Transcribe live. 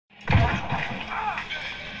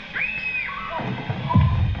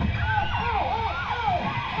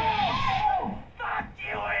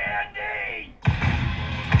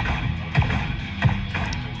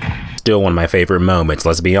Still one of my favorite moments,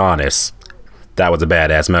 let's be honest. That was a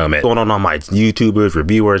badass moment. Going on all my YouTubers,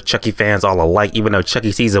 reviewers, Chucky fans all alike, even though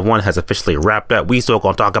Chucky Season 1 has officially wrapped up, we still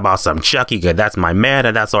gonna talk about some Chucky, cause that's my man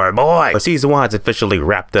and that's our boy. But Season 1 has officially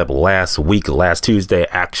wrapped up last Tuesday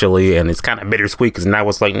actually, and it's kind of bittersweet because now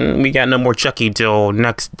it's like, we got no more Chucky till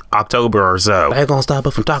next October or so. I ain't gonna stop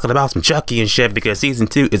us from talking about some Chucky and shit because Season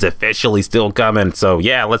 2 is officially still coming. So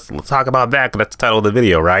yeah, let's talk about that, cause that's the title of the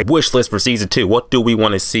video, right? Wish list for Season 2. What do we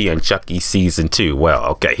want to see in Chucky Season 2? Well,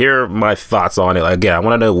 okay, here are my thoughts on it. Again, I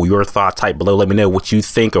want to know your thoughts. Type below. Let me know what you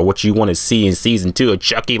think or what you want to see in Season 2 of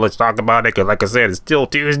Chucky. Let's talk about it, because like I said, it's still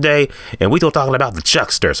Tuesday and we still talking about the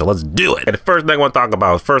Chuckster, so let's do it. And the first thing I want to talk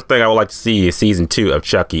about, first thing I would like to see in Season 2 of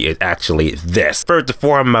Chucky is actually this. First and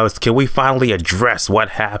foremost, can we finally address what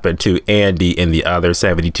happened to Andy and the other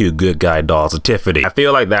 72 good guy dolls of Tiffany? I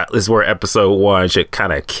feel like that is where episode 1 should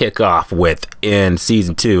kind of kick off with in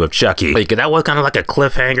Season 2 of Chucky. Like, that was kind of like a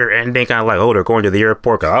cliffhanger ending, kind of like, oh, they're going to the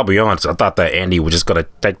airport. Cause I'll be honest, I thought that Andy was just gonna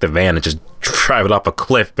take the van and just drive it off a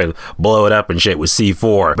cliff and blow it up and shit with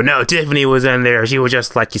C4. But no, Tiffany was in there. She was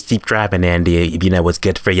just like, just keep driving, Andy, if you know what's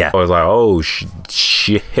good for you. I was like, oh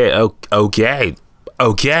shit, okay.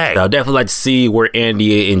 Okay, I'll definitely like to see where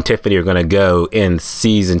Andy and Tiffany are gonna go in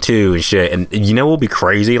Season 2 and shit. And you know what would be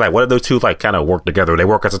crazy? Like, what if those two like kind of work together? They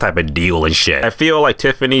work as a type of deal and shit. I feel like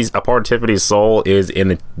a part of Tiffany's soul is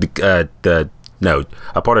in a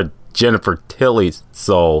part of Jennifer Tilly's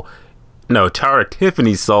soul. No,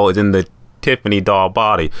 Tiffany's soul is in the Tiffany doll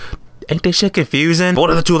body. Ain't this shit confusing? What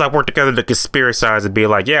are the two that work together to conspiracize and be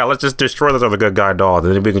like, yeah, let's just destroy those other good guy dolls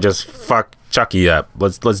and then we can just fuck Chucky up.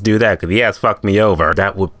 Let's do that, because he has fucked me over.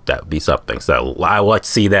 That would be something. So I would like to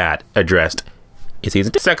see that addressed in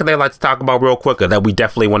Season 2. Second thing I'd like to talk about real quick that we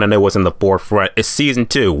definitely want to know what's in the forefront is Season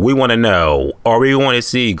 2. We want to know, or we want to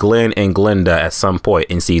see Glenn and Glenda at some point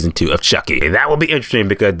in Season 2 of Chucky. That would be interesting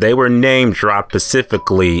because they were name dropped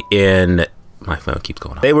specifically in... My phone keeps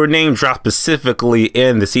going off. They were name dropped specifically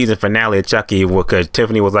in the season finale of Chucky because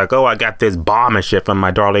Tiffany was like, oh, I got this bomb and shit from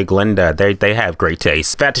my darling Glenda. They have great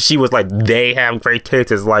taste. The fact that she was like, they have great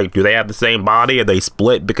taste is like, do they have the same body? Are they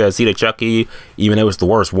split? Because Seed of Chucky, even though it's the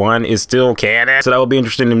worst one, is still canon. So that would be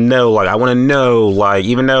interesting to know. Like, I want to know, like,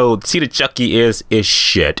 even though Seed of Chucky is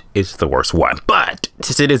shit, it's the worst one. But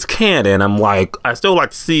since it is canon, I'm like, I still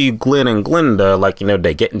like to see Glenn and Glenda, like, you know,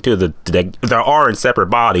 they get into they are in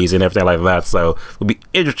separate bodies and everything like that. So it would be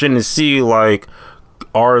interesting to see, like,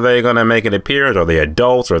 are they gonna make an appearance? Are they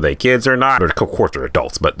adults? Are they kids or not? Or, of course they're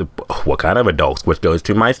adults, but what kind of adults? Which goes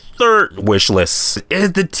to my third wish list.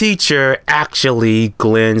 Is the teacher actually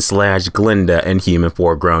Glenn/Glenda in human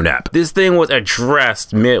form grown up? This thing was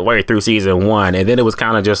addressed midway through Season 1, and then it was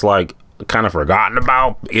kind of just like kind of forgotten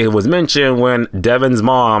about. It was mentioned when Devin's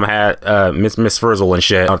mom had Miss Frizzle and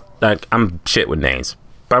shit. I'm shit with names,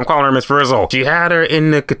 but I'm calling her Miss Frizzle. She had her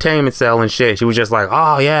in the containment cell and shit. She was just like,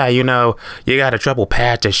 oh yeah, you know, you got a trouble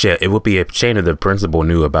past and shit. It would be a shame if the principal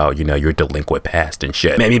knew about, you know, your delinquent past and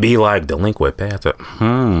shit. Maybe be like, delinquent past?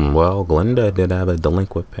 Well, Glenda did have a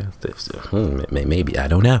delinquent past. Maybe, I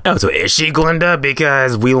don't know. Oh, so is she Glenda?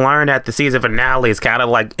 Because we learned at the season finale, it's kind of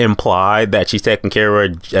like implied that she's taking care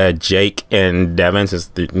of Jake and Devin, since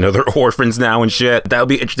you know, they're orphans now and shit. That would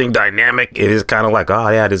be an interesting dynamic. It is kind of like, oh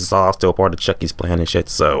yeah, this is all still part of Chucky's plan and shit.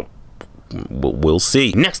 So we'll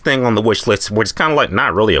see. Next thing on the wish list, which is kind of like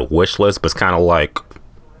not really a wish list, but it's kind of like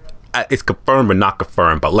it's confirmed but not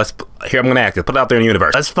confirmed. But here I'm gonna ask you, put it out there in the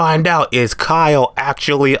universe. Let's find out, is Kyle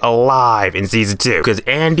actually alive in Season 2? Because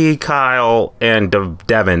Andy, Kyle, and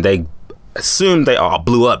Devin, they assumed they all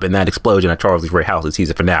blew up in that explosion at Charlie's Ray house in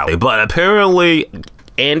season finale. But apparently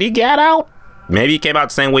Andy got out. Maybe he came out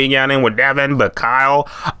the same way he got in with Devin, but Kyle,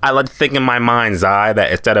 I like to think in my mind's eye that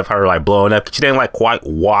instead of her like blowing up, she didn't like quite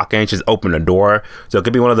walk in, she just opened the door. So it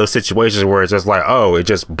could be one of those situations where it's just like, oh, it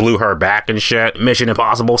just blew her back and shit, Mission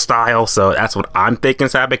Impossible style. So that's what I'm thinking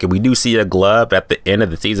is happening. And we do see a glove at the end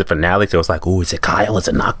of the season finale, so it's like, oh, is it Kyle? Is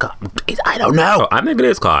it not Kyle? I don't know. So I think it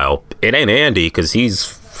is Kyle. It ain't Andy, because he's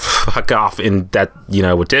fuck off in that, you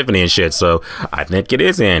know, with Tiffany and shit. So I think it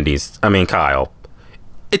is Kyle.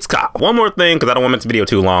 It's Kyle. One more thing, because I don't want to make this video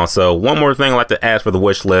too long, so one more thing I'd like to ask for the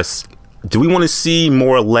wish list. Do we want to see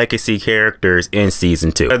more legacy characters in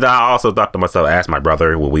Season 2? And I also thought to myself, I asked my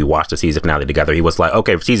brother when we watched the season finale together, he was like,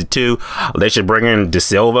 okay, for Season 2, they should bring in De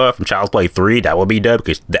Silva from Child's Play 3. That would be dope,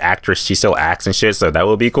 because the actress, she still acts and shit, so that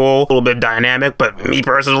would be cool. A little bit dynamic, but me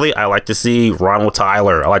personally, I like to see Ronald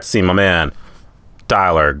Tyler. I like to see my man,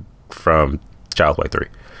 Tyler, from Child's Play 3.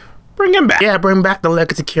 bring him back. Yeah, bring back the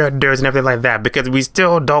legacy characters and everything like that, because we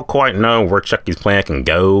still don't quite know where Chucky's plan can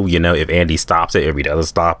go. You know, if Andy stops it, if he doesn't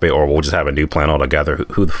stop it, or we'll just have a new plan altogether.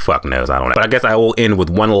 Who the fuck knows? I don't know. But I guess I will end with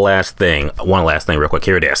one last thing real quick.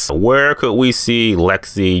 Here it is. Where could we see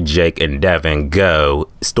Lexi, Jake, and Devin go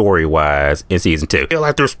story-wise in season 2? I feel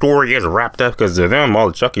like their story is wrapped up because of them. All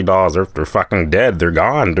the Chucky dolls, they're fucking dead. They're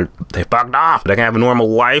gone. They fucked off. They can have a normal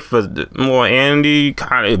life. Well, Andy,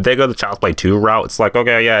 kind of, if they go the Child's Play 2 route, it's like,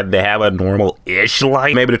 okay, yeah, they have a normal-ish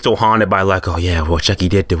life. Maybe they're still haunted by like, oh yeah, what Chucky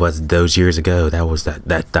did to us those years ago.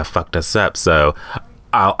 That fucked us up. So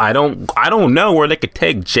I don't know where they could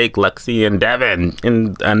take Jake, Lexi, and Devin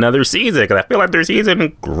in another season, because I feel like their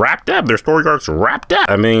season wrapped up, their story arc's wrapped up.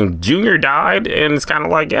 I mean, Junior died, and it's kind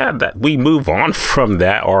of like, yeah, that we move on from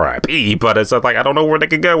that, R.I.P. But it's like, I don't know where they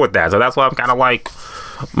could go with that. So that's why I'm kind of like,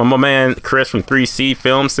 my man Chris from 3C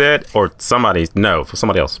Film said, or somebody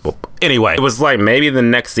else. But anyway, it was like, maybe the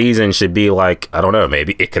next season should be like, I don't know,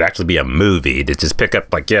 maybe it could actually be a movie to just pick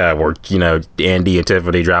up, like, yeah, where, you know, Andy and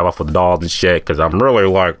Tiffany drive off with the dolls and shit, because I'm really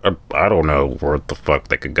like, I don't know where the fuck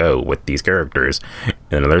they could go with these characters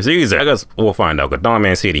in another season. I guess we'll find out, because Don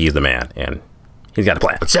Mancini, he's the man, and he's got a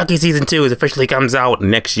plan. Chucky season 2 is officially comes out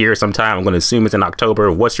next year sometime. I'm going to assume it's in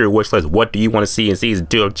October. What's your wish list? What do you want to see in season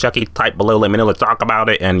 2 of Chucky? Type below. Let me know. Let's talk about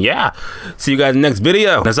it. And yeah, see you guys in the next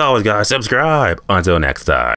video. And as always, guys, subscribe. Until next time.